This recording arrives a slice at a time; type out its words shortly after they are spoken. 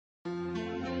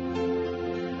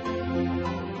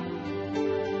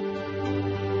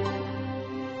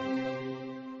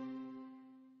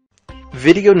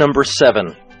Video number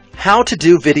 7. How to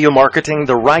do video marketing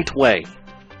the right way.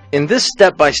 In this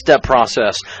step-by-step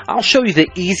process, I'll show you the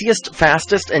easiest,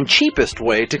 fastest, and cheapest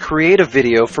way to create a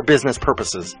video for business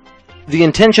purposes. The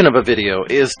intention of a video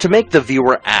is to make the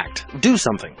viewer act, do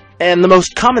something. And the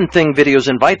most common thing videos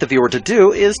invite the viewer to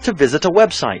do is to visit a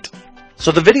website.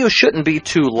 So the video shouldn't be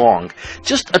too long,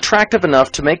 just attractive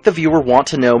enough to make the viewer want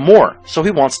to know more, so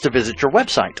he wants to visit your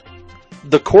website.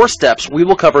 The core steps we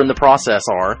will cover in the process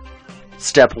are: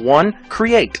 Step 1.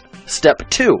 Create. Step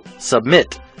 2.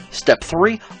 Submit. Step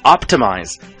 3.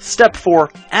 Optimize. Step 4.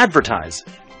 Advertise.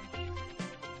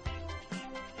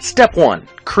 Step 1.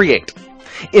 Create.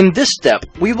 In this step,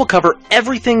 we will cover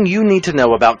everything you need to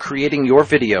know about creating your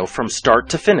video from start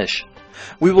to finish.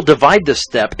 We will divide this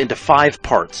step into 5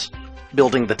 parts: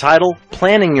 building the title,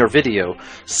 planning your video,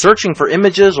 searching for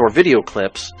images or video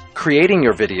clips, creating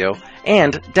your video,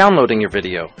 and downloading your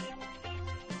video.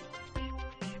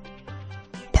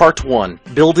 Part 1.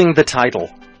 Building the title.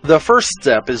 The first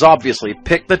step is obviously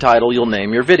pick the title you'll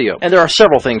name your video, and there are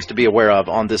several things to be aware of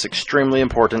on this extremely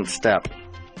important step.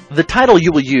 The title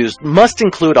you will use must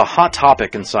include a hot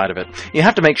topic inside of it. You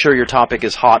have to make sure your topic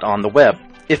is hot on the web.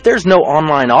 If there's no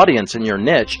online audience in your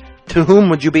niche, to whom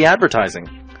would you be advertising?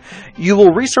 You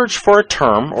will research for a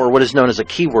term, or what is known as a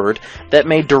keyword, that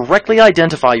may directly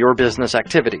identify your business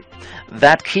activity.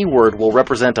 That keyword will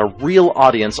represent a real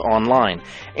audience online,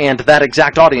 and that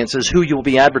exact audience is who you will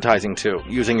be advertising to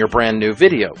using your brand new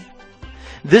video.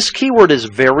 This keyword is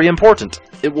very important.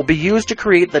 It will be used to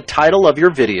create the title of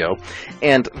your video,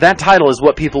 and that title is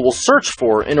what people will search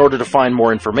for in order to find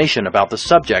more information about the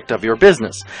subject of your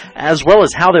business, as well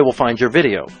as how they will find your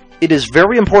video. It is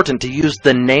very important to use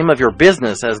the name of your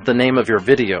business as the name of your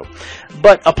video,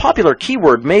 but a popular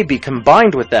keyword may be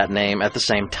combined with that name at the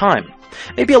same time.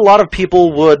 Maybe a lot of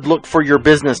people would look for your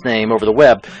business name over the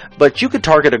web, but you could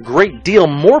target a great deal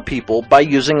more people by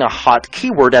using a hot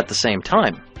keyword at the same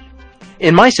time.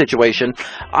 In my situation,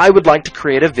 I would like to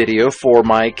create a video for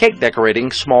my cake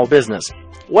decorating small business.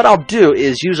 What I'll do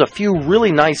is use a few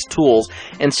really nice tools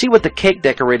and see what the cake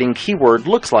decorating keyword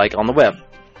looks like on the web.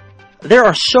 There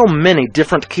are so many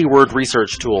different keyword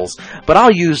research tools, but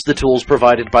I'll use the tools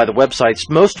provided by the websites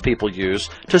most people use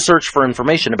to search for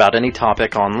information about any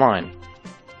topic online.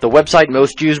 The website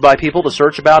most used by people to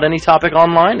search about any topic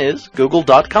online is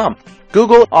Google.com.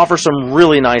 Google offers some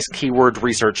really nice keyword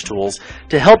research tools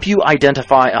to help you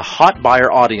identify a hot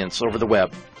buyer audience over the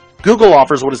web. Google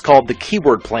offers what is called the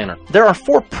Keyword Planner. There are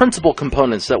 4 principal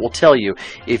components that will tell you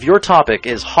if your topic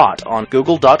is hot on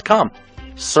Google.com.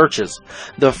 Searches.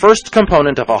 The first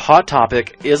component of a hot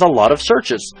topic is a lot of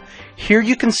searches. Here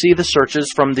you can see the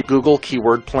searches from the Google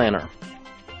Keyword Planner.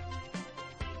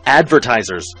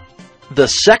 Advertisers. The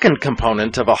second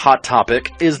component of a hot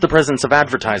topic is the presence of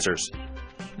advertisers.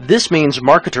 This means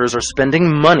marketers are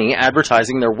spending money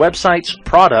advertising their websites,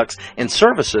 products, and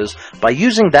services by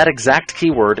using that exact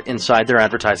keyword inside their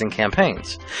advertising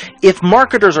campaigns. If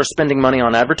marketers are spending money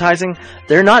on advertising,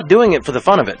 they're not doing it for the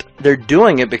fun of it. They're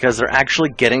doing it because they're actually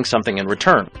getting something in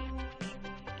return.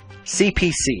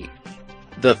 CPC.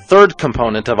 The third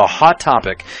component of a hot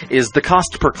topic is the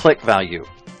cost per click value.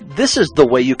 This is the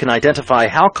way you can identify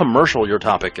how commercial your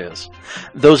topic is.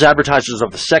 Those advertisers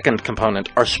of the second component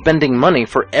are spending money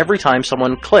for every time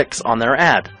someone clicks on their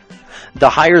ad. The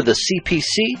higher the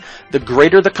CPC, the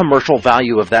greater the commercial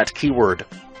value of that keyword.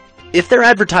 If their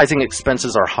advertising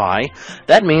expenses are high,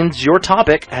 that means your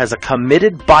topic has a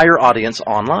committed buyer audience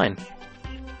online.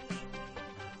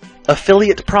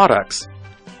 Affiliate products.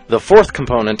 The fourth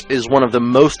component is one of the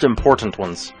most important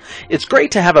ones. It's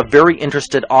great to have a very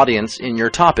interested audience in your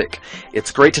topic.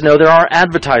 It's great to know there are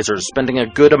advertisers spending a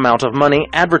good amount of money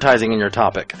advertising in your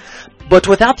topic. But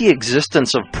without the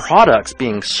existence of products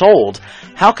being sold,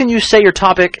 how can you say your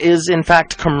topic is in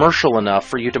fact commercial enough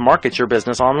for you to market your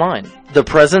business online? The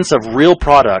presence of real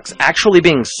products actually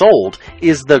being sold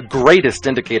is the greatest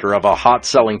indicator of a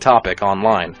hot-selling topic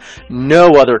online.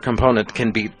 No other component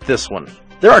can beat this one.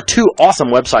 There are 2 awesome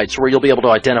websites where you'll be able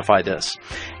to identify this: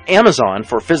 Amazon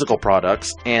for physical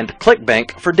products and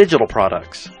ClickBank for digital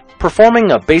products.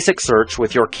 Performing a basic search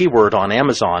with your keyword on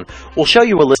Amazon will show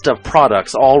you a list of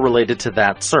products all related to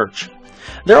that search.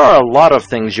 There are a lot of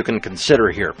things you can consider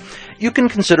here. You can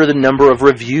consider the number of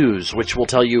reviews, which will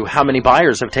tell you how many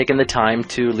buyers have taken the time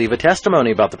to leave a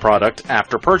testimony about the product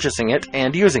after purchasing it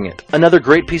and using it. Another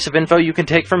great piece of info you can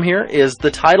take from here is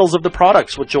the titles of the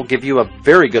products, which will give you a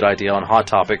very good idea on hot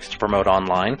topics to promote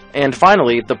online. And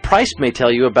finally, the price may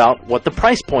tell you about what the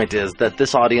price point is that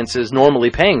this audience is normally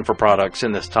paying for products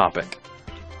in this topic.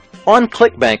 On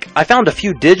ClickBank, I found a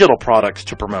few digital products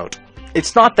to promote.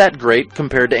 It's not that great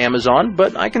compared to Amazon,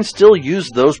 but I can still use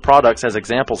those products as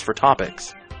examples for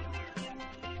topics.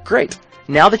 Great!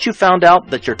 Now that you've found out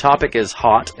that your topic is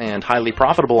hot and highly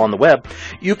profitable on the web,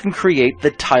 you can create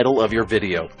the title of your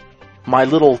video. My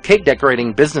little cake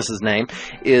decorating business's name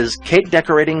is Cake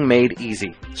Decorating Made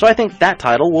Easy, so I think that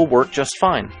title will work just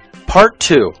fine. Part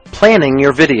 2. Planning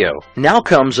your video. Now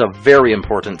comes a very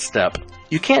important step.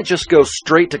 You can't just go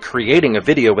straight to creating a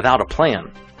video without a plan.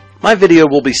 My video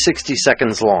will be 60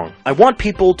 seconds long. I want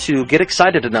people to get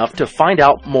excited enough to find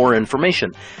out more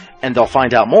information, and they'll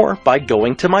find out more by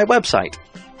going to my website.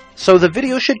 So the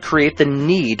video should create the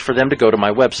need for them to go to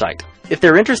my website. If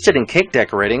they're interested in cake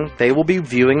decorating, they will be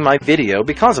viewing my video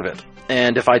because of it.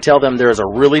 And if I tell them there is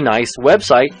a really nice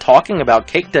website talking about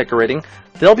cake decorating,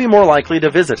 they'll be more likely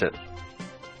to visit it.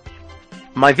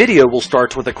 My video will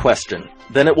start with a question.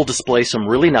 Then it will display some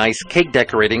really nice cake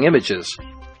decorating images.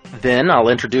 Then I'll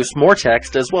introduce more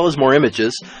text as well as more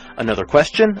images, another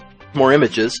question, more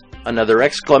images, another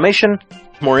exclamation,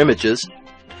 more images,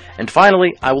 and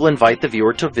finally I will invite the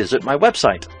viewer to visit my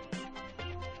website.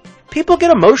 People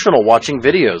get emotional watching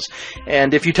videos,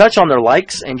 and if you touch on their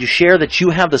likes and you share that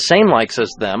you have the same likes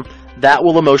as them, that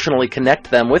will emotionally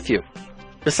connect them with you.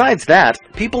 Besides that,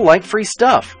 people like free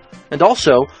stuff. And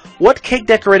also, what cake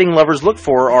decorating lovers look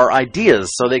for are ideas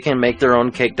so they can make their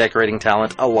own cake decorating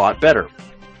talent a lot better.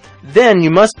 Then you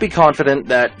must be confident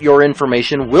that your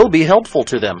information will be helpful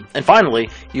to them. And finally,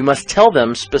 you must tell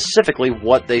them specifically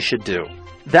what they should do.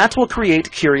 That will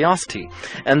create curiosity,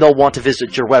 and they'll want to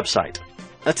visit your website.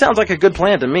 That sounds like a good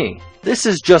plan to me. This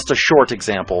is just a short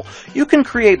example. You can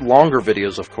create longer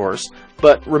videos, of course,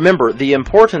 but remember the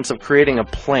importance of creating a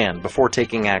plan before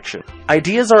taking action.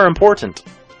 Ideas are important.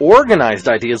 Organized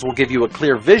ideas will give you a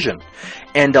clear vision,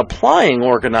 and applying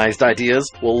organized ideas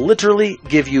will literally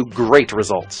give you great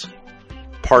results.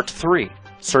 Part 3.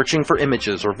 Searching for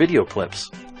images or video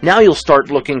clips. Now you'll start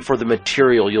looking for the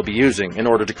material you'll be using in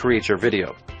order to create your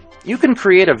video. You can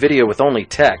create a video with only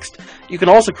text. You can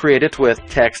also create it with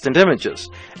text and images.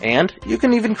 And you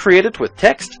can even create it with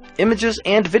text, images,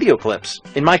 and video clips.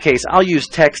 In my case, I'll use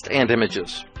text and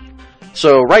images.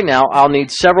 So right now, I'll need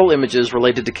several images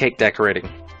related to cake decorating.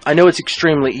 I know it's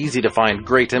extremely easy to find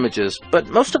great images, but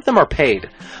most of them are paid.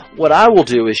 What I will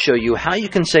do is show you how you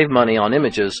can save money on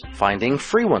images finding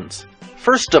free ones.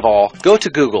 First of all, go to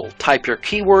Google, type your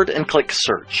keyword and click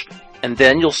search, and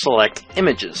then you'll select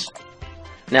images.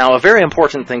 Now, a very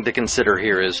important thing to consider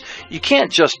here is you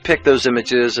can't just pick those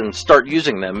images and start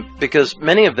using them because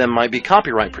many of them might be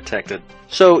copyright protected.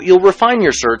 So you'll refine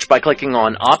your search by clicking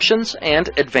on Options and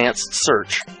Advanced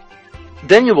Search.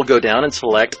 Then you will go down and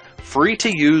select Free to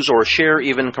Use or Share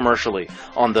Even Commercially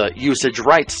on the Usage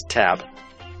Rights tab.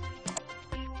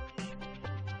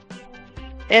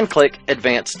 And click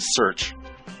Advanced Search.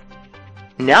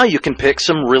 Now you can pick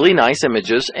some really nice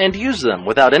images and use them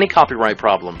without any copyright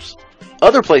problems.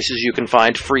 Other places you can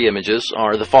find free images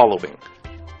are the following: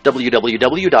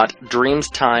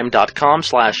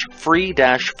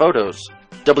 www.dreamstime.com/free-photos,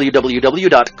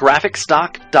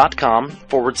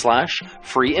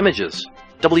 www.graphicstock.com/free images,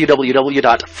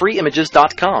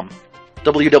 www.freeimages.com,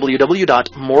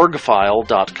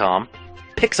 www.morgfile.com,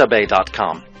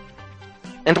 pixabay.com.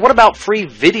 And what about free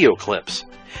video clips?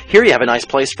 Here you have a nice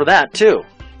place for that too.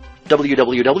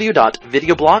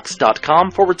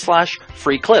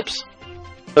 www.videoblocks.com/free clips.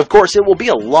 Of course, it will be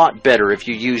a lot better if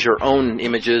you use your own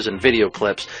images and video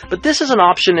clips, but this is an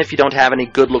option if you don't have any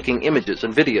good-looking images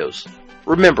and videos.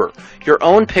 Remember, your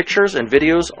own pictures and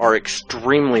videos are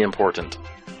extremely important.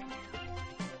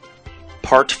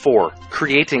 Part 4.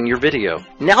 Creating your video.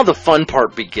 Now the fun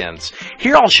part begins.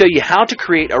 Here I'll show you how to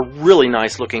create a really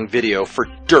nice-looking video for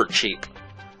dirt cheap.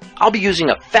 I'll be using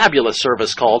a fabulous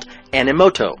service called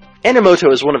Animoto.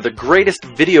 Animoto is one of the greatest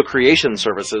video creation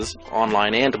services,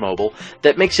 online and mobile,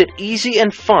 that makes it easy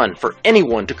and fun for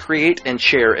anyone to create and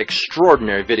share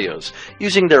extraordinary videos,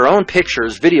 using their own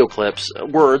pictures, video clips,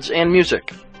 words, and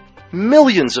music.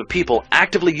 Millions of people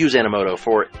actively use Animoto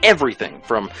for everything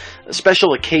from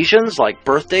special occasions like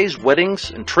birthdays,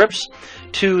 weddings, and trips,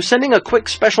 to sending a quick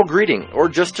special greeting or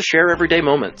just to share everyday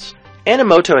moments.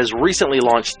 Animoto has recently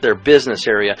launched their business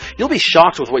area. You'll be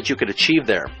shocked with what you could achieve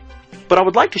there. But I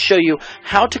would like to show you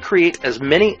how to create as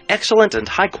many excellent and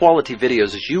high-quality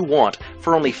videos as you want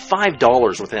for only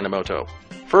 $5 with Animoto.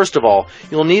 First of all,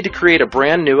 you'll need to create a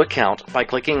brand new account by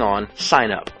clicking on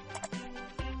Sign Up.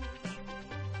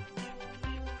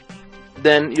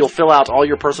 Then you'll fill out all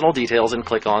your personal details and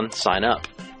click on Sign Up.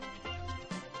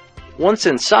 Once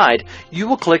inside, you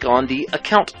will click on the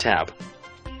Account tab.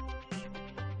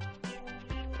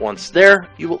 Once there,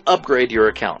 you will upgrade your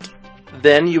account.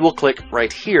 Then you will click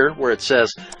right here where it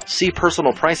says See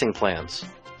Personal Pricing Plans.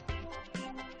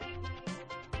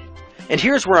 And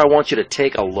here's where I want you to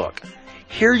take a look.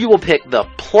 Here you will pick the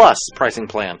Plus pricing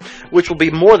plan, which will be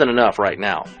more than enough right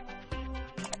now.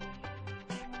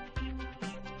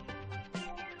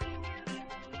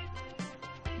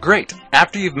 Great!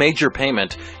 After you've made your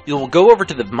payment, you'll go over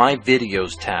to the My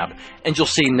Videos tab, and you'll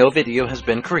see no video has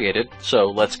been created, so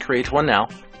let's create one now.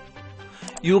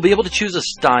 You will be able to choose a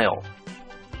style.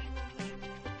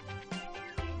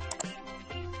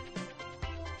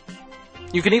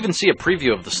 You can even see a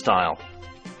preview of the style.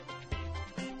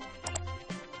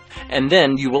 And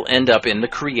then you will end up in the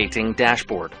Creating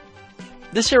dashboard.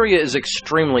 This area is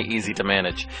extremely easy to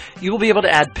manage. You will be able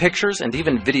to add pictures and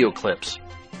even video clips.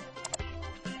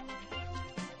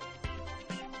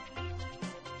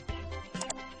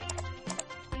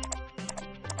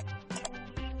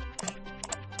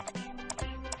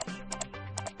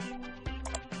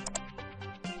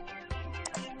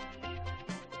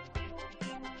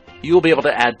 You will be able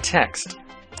to add text.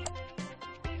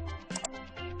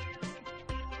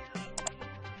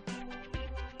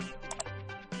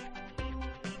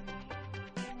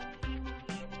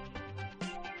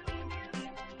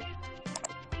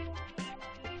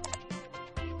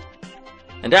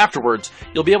 And afterwards,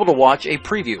 you'll be able to watch a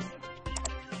preview.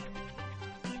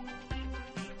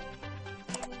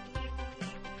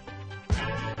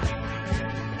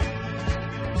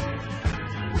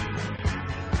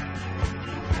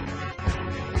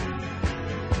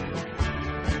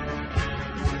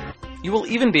 You will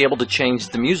even be able to change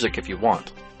the music if you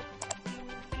want.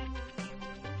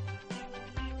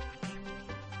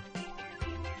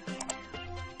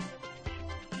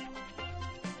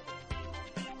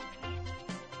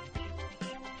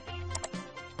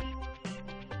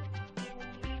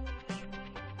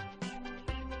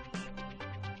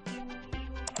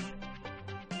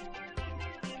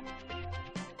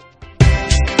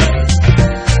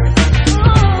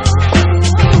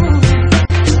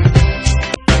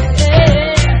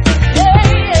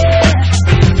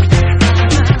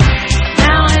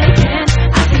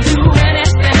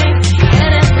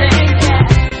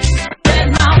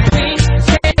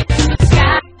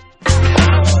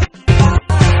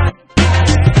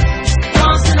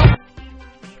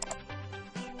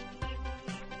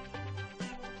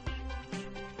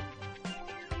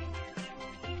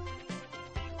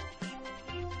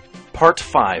 Part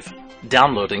 5.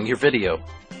 Downloading your video.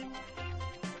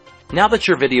 Now that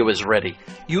your video is ready,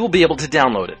 you will be able to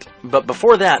download it. But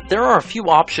before that, there are a few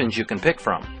options you can pick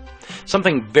from.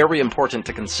 Something very important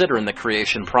to consider in the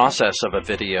creation process of a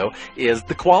video is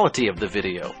the quality of the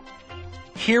video.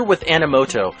 Here with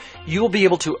Animoto, you will be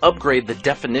able to upgrade the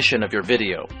definition of your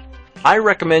video. I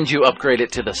recommend you upgrade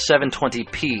it to the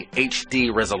 720p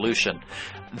HD resolution.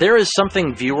 There is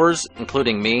something viewers,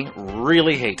 including me,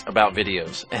 really hate about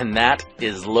videos, and that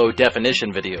is low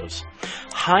definition videos.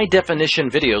 High definition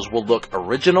videos will look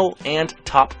original and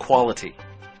top quality.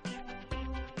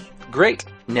 Great!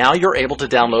 Now you're able to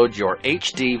download your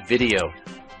HD video.